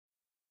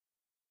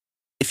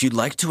If you'd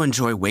like to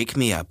enjoy Wake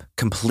Me Up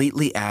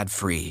completely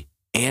ad-free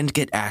and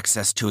get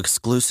access to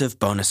exclusive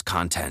bonus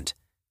content,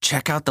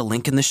 check out the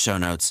link in the show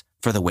notes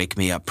for the Wake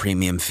Me Up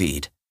premium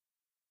feed.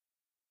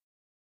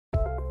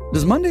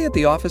 Does Monday at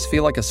the office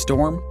feel like a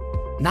storm?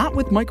 Not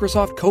with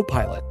Microsoft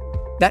Copilot.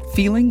 That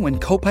feeling when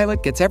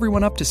Copilot gets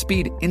everyone up to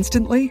speed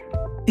instantly?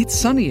 It's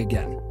sunny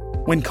again.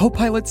 When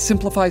Copilot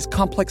simplifies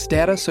complex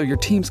data so your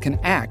teams can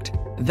act,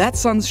 that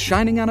sun's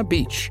shining on a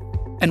beach.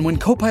 And when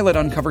Copilot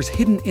uncovers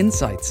hidden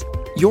insights,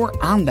 you're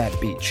on that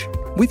beach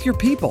with your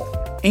people,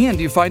 and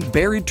you find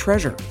buried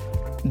treasure.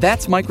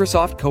 That's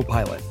Microsoft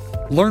Copilot.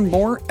 Learn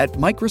more at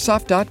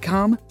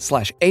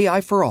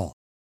Microsoft.com/AI for all.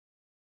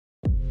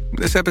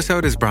 This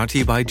episode is brought to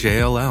you by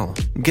JLL.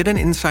 Get an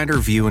insider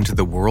view into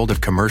the world of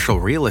commercial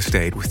real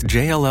estate with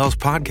JLL's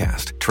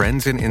podcast,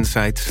 Trends and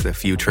Insights, the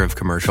Future of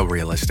Commercial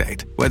Real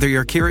Estate. Whether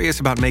you're curious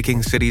about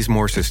making cities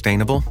more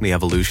sustainable, the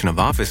evolution of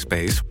office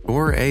space,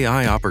 or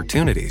AI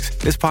opportunities,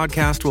 this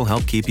podcast will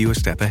help keep you a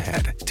step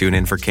ahead. Tune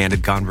in for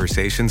candid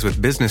conversations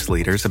with business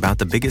leaders about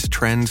the biggest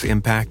trends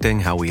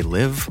impacting how we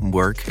live,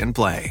 work, and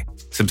play.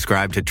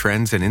 Subscribe to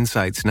Trends and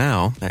Insights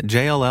now at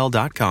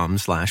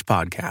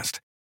jll.com/podcast.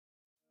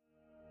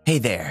 Hey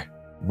there,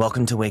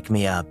 welcome to Wake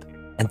Me Up,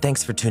 and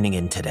thanks for tuning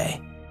in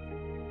today.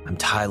 I'm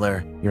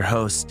Tyler, your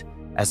host,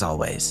 as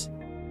always.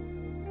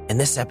 In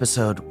this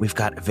episode, we've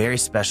got a very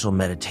special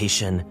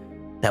meditation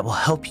that will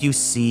help you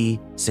see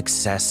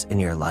success in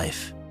your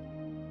life.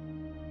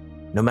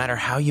 No matter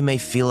how you may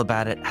feel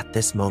about it at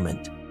this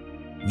moment,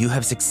 you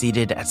have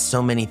succeeded at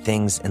so many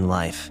things in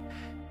life,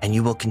 and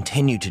you will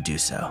continue to do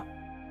so.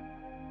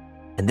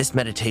 And this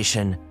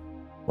meditation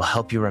will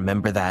help you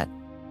remember that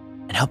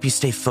and help you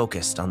stay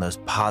focused on those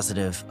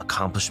positive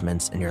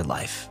accomplishments in your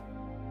life.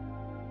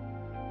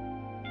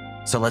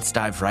 So let's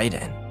dive right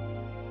in.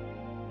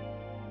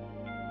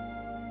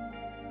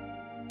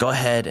 Go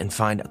ahead and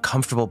find a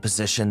comfortable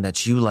position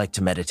that you like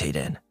to meditate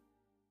in.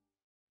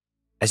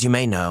 As you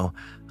may know,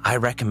 I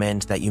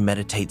recommend that you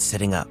meditate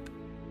sitting up.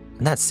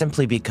 And that's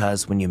simply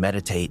because when you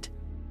meditate,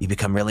 you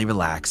become really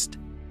relaxed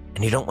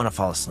and you don't want to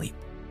fall asleep.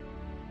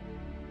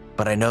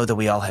 But I know that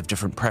we all have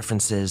different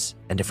preferences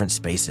and different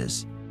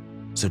spaces.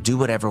 So do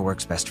whatever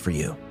works best for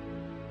you.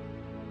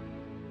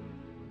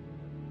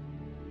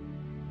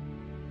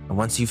 And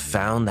once you've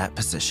found that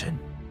position,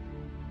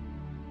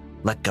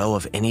 let go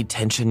of any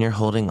tension you're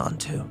holding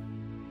onto.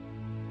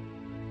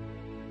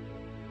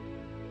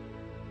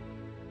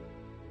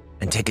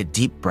 And take a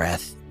deep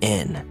breath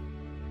in.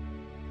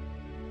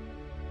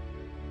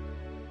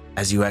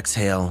 As you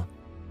exhale,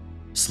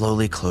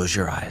 slowly close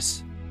your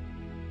eyes.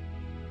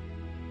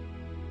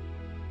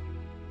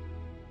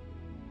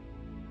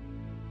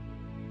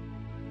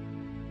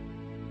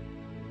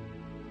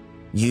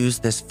 Use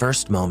this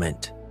first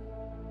moment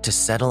to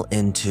settle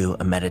into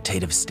a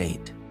meditative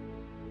state.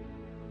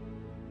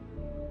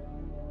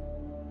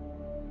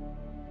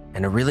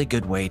 And a really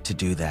good way to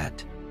do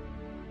that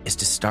is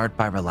to start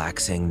by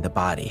relaxing the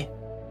body.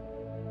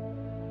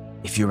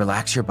 If you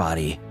relax your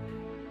body,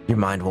 your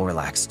mind will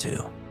relax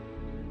too.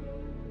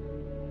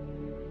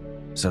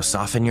 So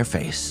soften your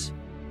face.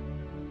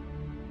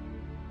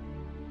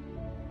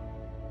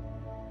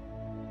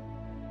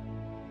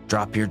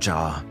 Drop your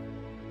jaw.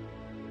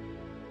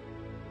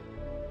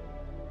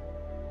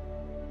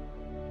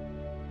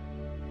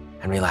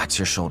 And relax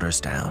your shoulders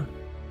down.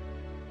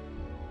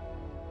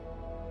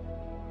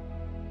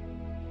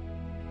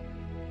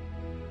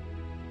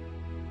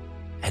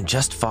 And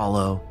just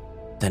follow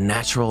the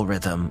natural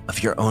rhythm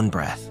of your own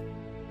breath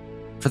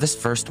for this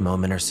first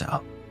moment or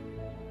so.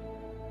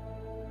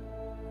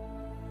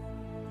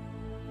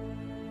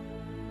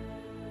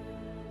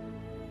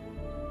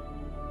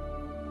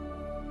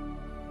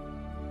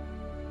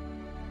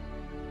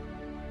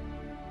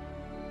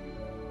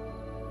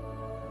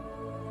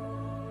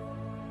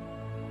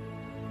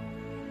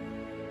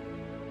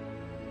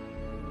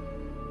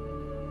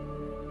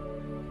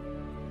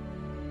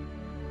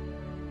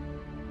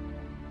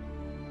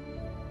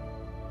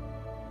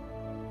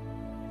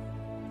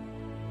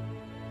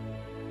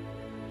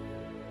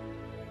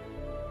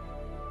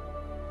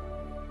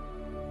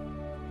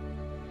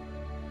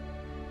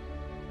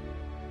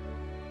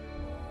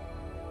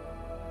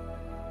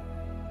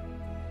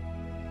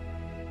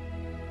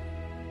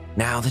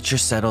 Now that you're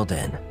settled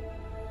in,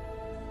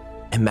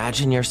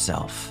 imagine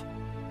yourself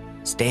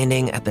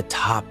standing at the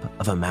top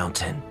of a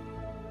mountain,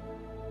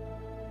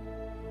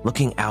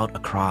 looking out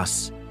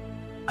across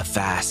a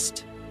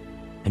vast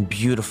and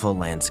beautiful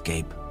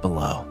landscape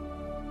below.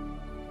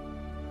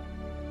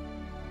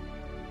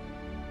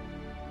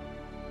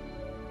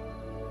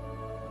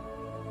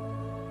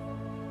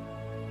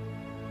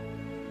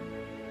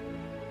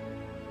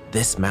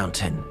 This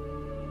mountain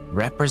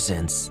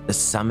represents the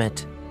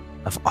summit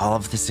of all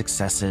of the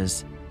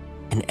successes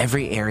in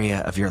every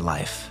area of your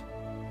life.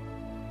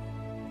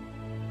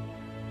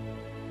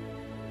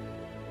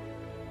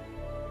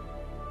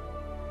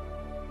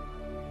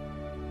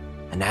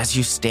 And as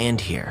you stand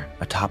here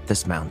atop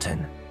this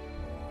mountain,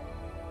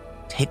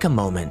 take a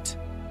moment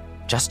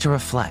just to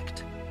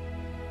reflect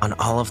on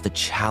all of the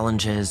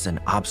challenges and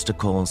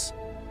obstacles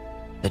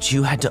that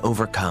you had to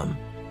overcome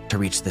to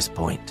reach this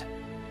point.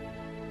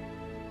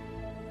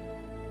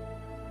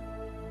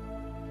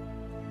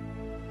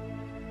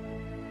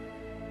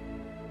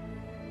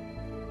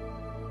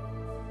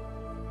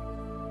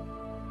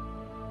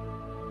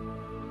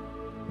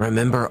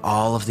 Remember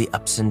all of the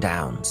ups and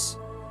downs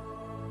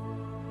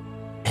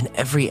in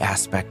every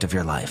aspect of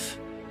your life.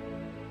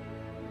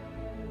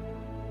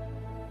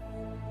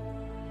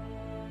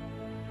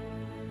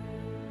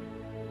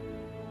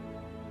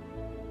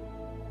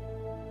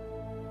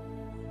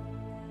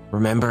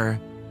 Remember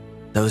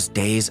those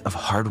days of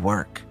hard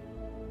work.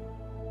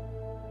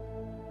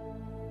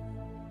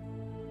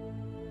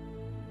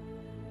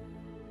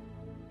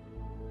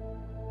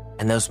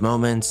 And those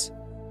moments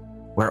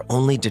where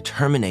only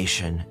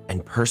determination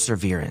and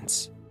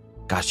perseverance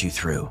got you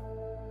through.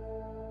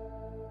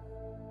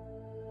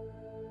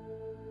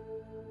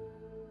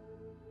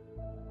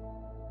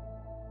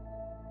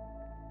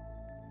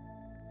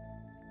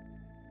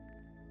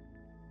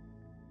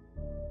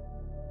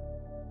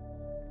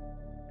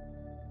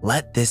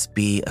 Let this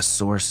be a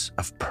source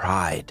of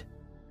pride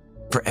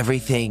for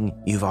everything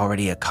you've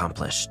already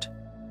accomplished,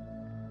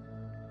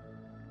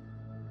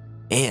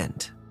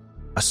 and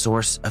a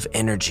source of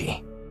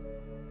energy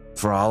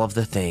for all of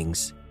the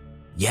things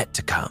yet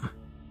to come.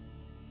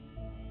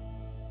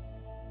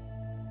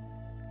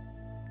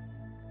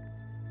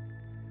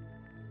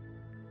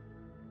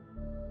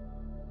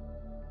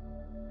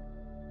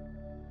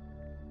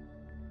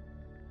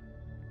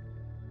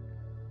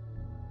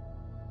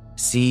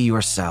 See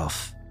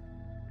yourself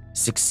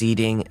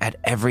succeeding at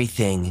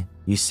everything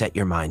you set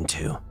your mind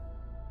to.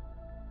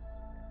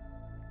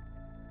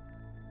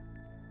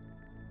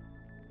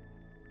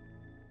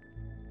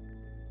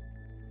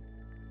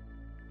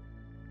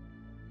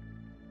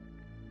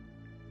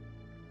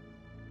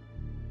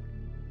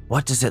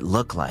 What does it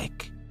look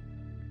like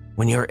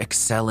when you're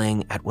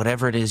excelling at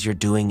whatever it is you're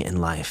doing in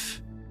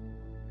life?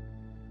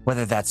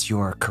 Whether that's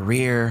your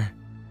career,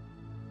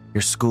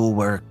 your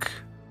schoolwork,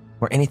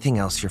 or anything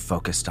else you're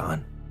focused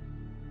on.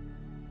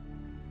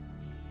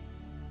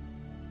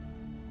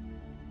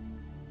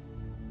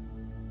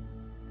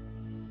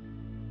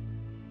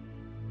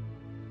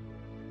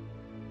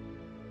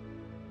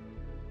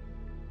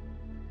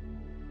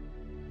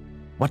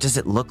 What does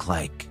it look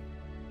like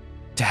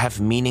to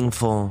have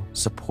meaningful,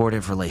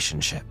 supportive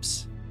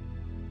relationships?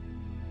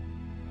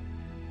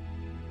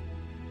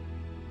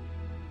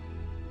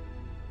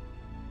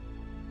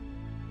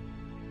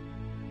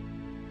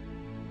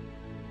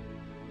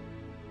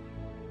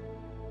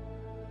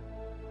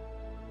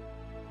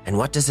 And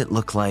what does it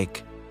look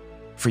like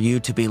for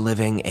you to be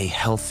living a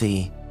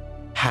healthy,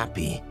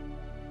 happy,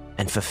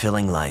 and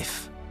fulfilling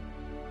life?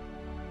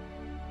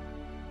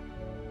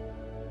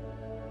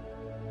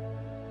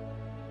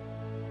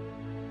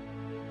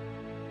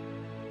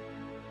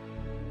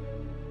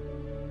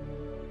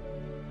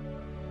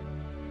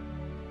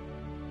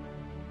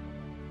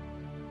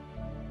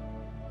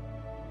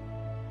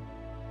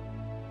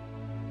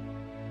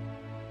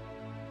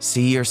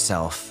 See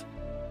yourself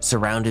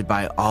surrounded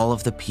by all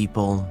of the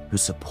people who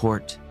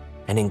support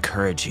and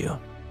encourage you.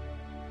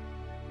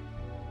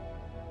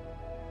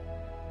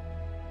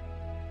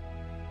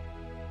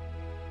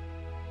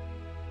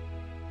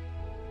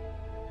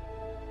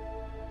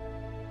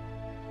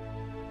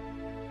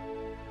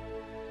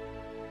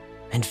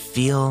 And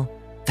feel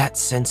that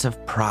sense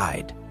of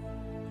pride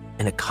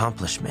and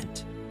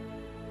accomplishment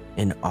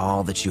in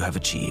all that you have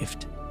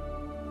achieved.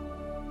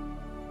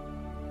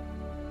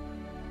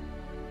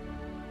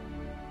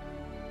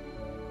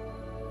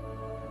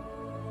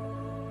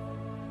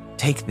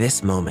 Take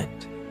this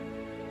moment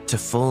to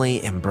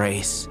fully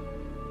embrace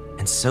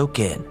and soak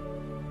in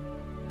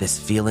this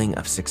feeling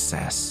of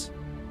success.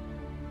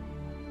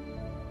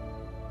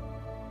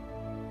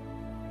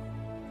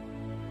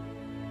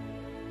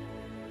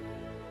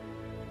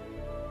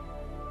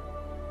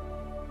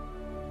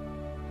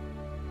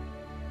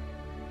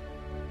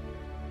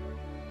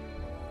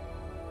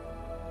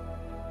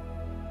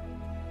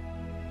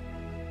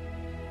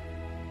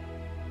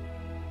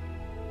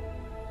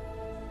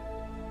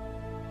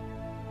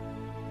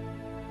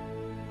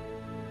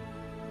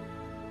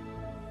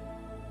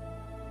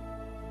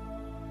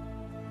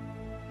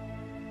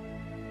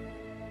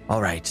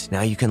 All right,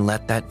 now you can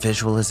let that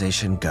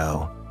visualization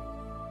go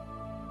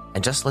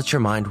and just let your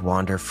mind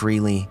wander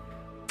freely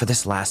for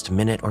this last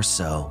minute or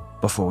so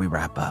before we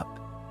wrap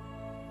up.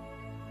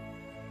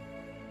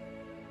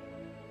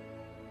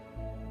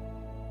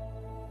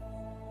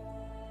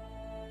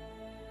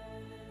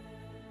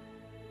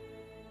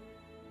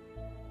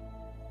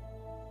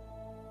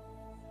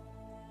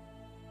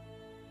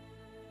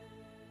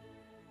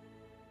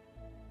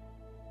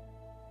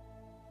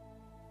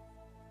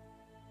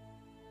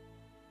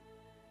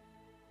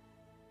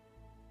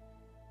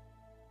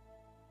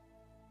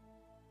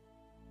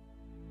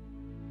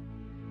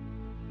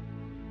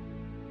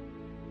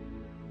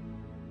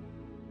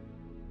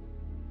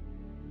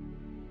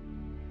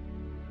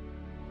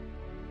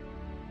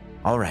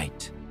 All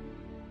right,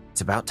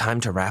 it's about time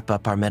to wrap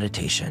up our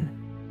meditation.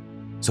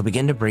 So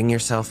begin to bring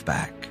yourself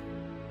back.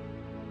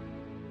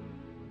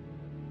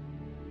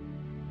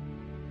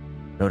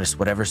 Notice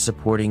whatever's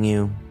supporting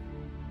you,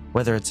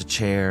 whether it's a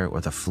chair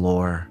or the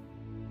floor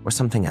or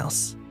something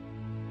else.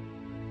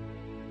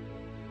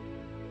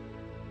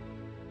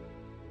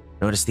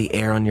 Notice the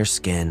air on your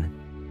skin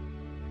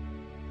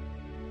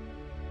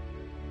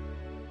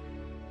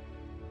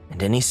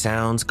and any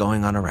sounds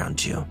going on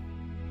around you.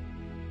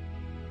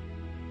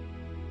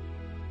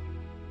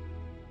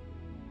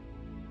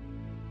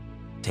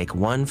 Take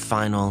one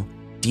final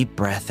deep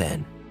breath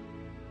in.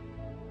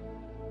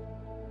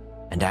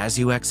 And as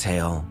you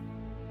exhale,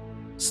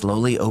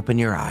 slowly open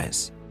your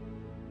eyes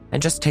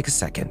and just take a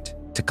second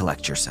to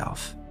collect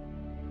yourself.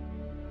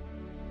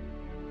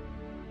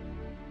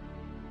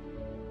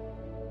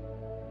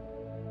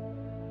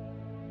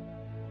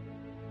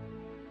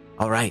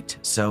 All right,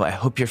 so I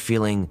hope you're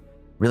feeling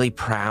really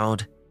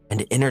proud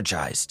and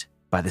energized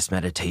by this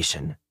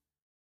meditation.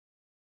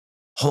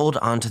 Hold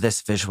on to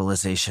this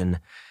visualization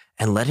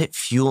and let it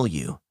fuel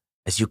you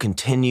as you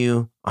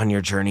continue on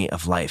your journey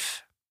of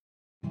life.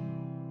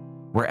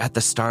 We're at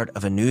the start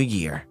of a new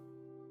year,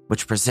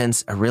 which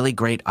presents a really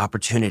great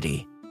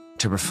opportunity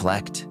to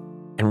reflect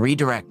and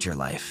redirect your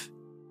life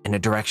in a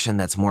direction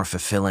that's more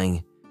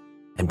fulfilling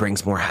and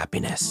brings more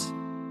happiness.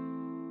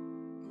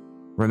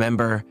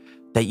 Remember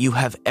that you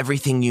have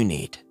everything you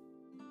need.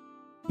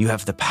 You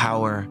have the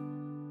power,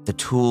 the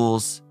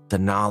tools, the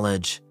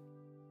knowledge,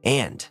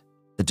 and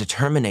the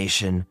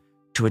determination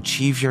to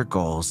achieve your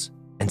goals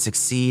and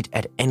succeed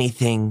at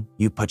anything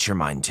you put your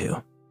mind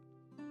to.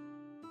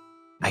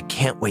 I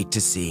can't wait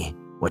to see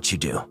what you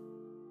do.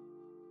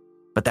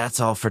 But that's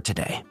all for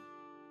today.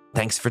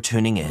 Thanks for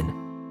tuning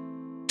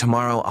in.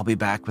 Tomorrow I'll be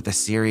back with a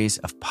series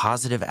of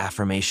positive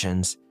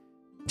affirmations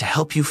to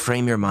help you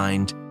frame your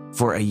mind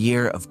for a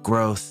year of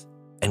growth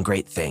and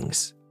great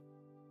things.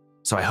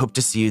 So I hope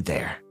to see you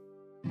there.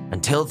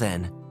 Until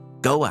then,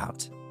 go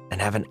out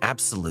and have an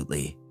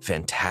absolutely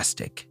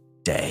fantastic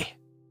day.